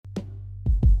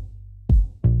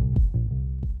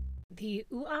The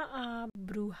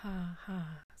bruja-ja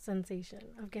sensation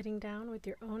of getting down with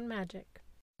your own magic.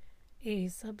 A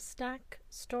Substack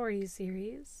Story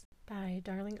Series by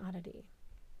Darling Oddity.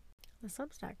 The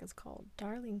Substack is called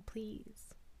Darling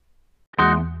Please.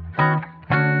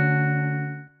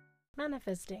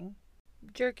 Manifesting.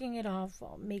 Jerking it off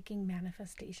while making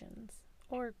manifestations.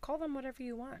 Or call them whatever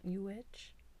you want, you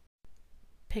witch.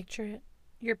 Picture it.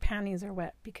 Your panties are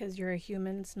wet because you're a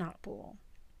human snot pool.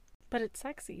 But it's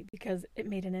sexy because it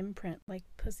made an imprint like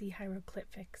pussy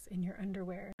hieroglyphics in your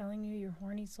underwear telling you your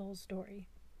horny soul story.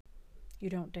 You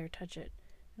don't dare touch it.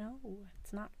 No,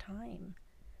 it's not time.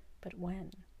 But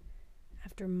when?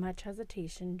 After much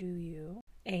hesitation, do you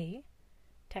A.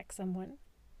 Text someone,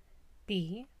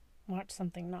 B. Watch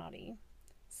something naughty,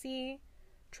 C.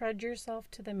 Trudge yourself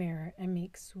to the mirror and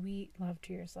make sweet love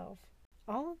to yourself?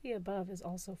 All of the above is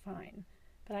also fine,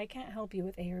 but I can't help you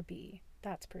with A or B.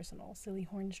 That's personal, silly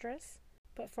hornstress.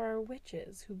 But for our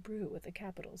witches who brew with a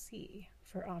capital C,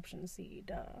 for option C,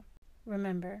 duh.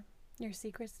 Remember, your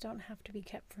secrets don't have to be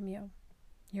kept from you.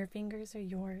 Your fingers are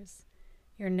yours.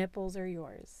 Your nipples are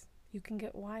yours. You can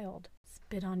get wild.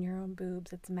 Spit on your own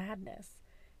boobs. It's madness.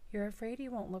 You're afraid you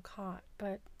won't look hot,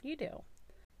 but you do.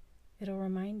 It'll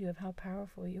remind you of how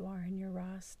powerful you are in your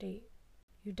raw state.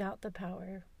 You doubt the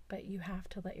power, but you have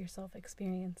to let yourself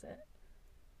experience it.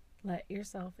 Let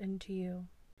yourself into you.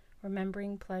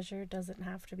 Remembering pleasure doesn't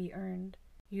have to be earned.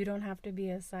 You don't have to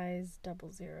be a size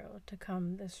 00 to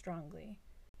come this strongly.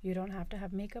 You don't have to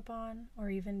have makeup on or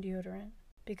even deodorant,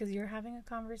 because you're having a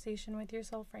conversation with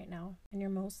yourself right now, and you're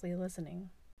mostly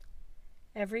listening.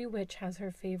 Every witch has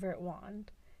her favorite wand,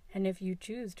 and if you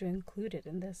choose to include it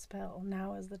in this spell,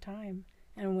 now is the time,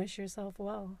 and wish yourself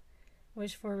well.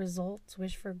 Wish for results,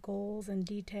 wish for goals and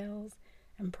details,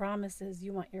 and promises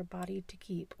you want your body to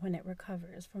keep when it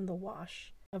recovers from the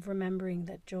wash of remembering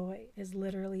that joy is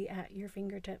literally at your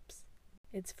fingertips.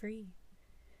 It's free.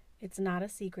 It's not a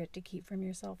secret to keep from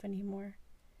yourself anymore.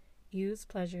 Use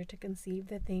pleasure to conceive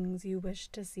the things you wish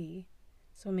to see.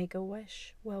 So make a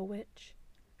wish, well witch.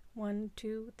 1,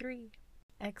 2, 3.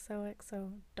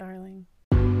 XOXO, darling.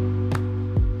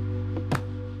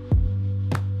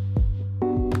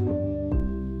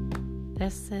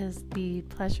 This is the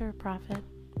Pleasure Prophet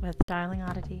with Darling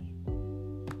Oddity.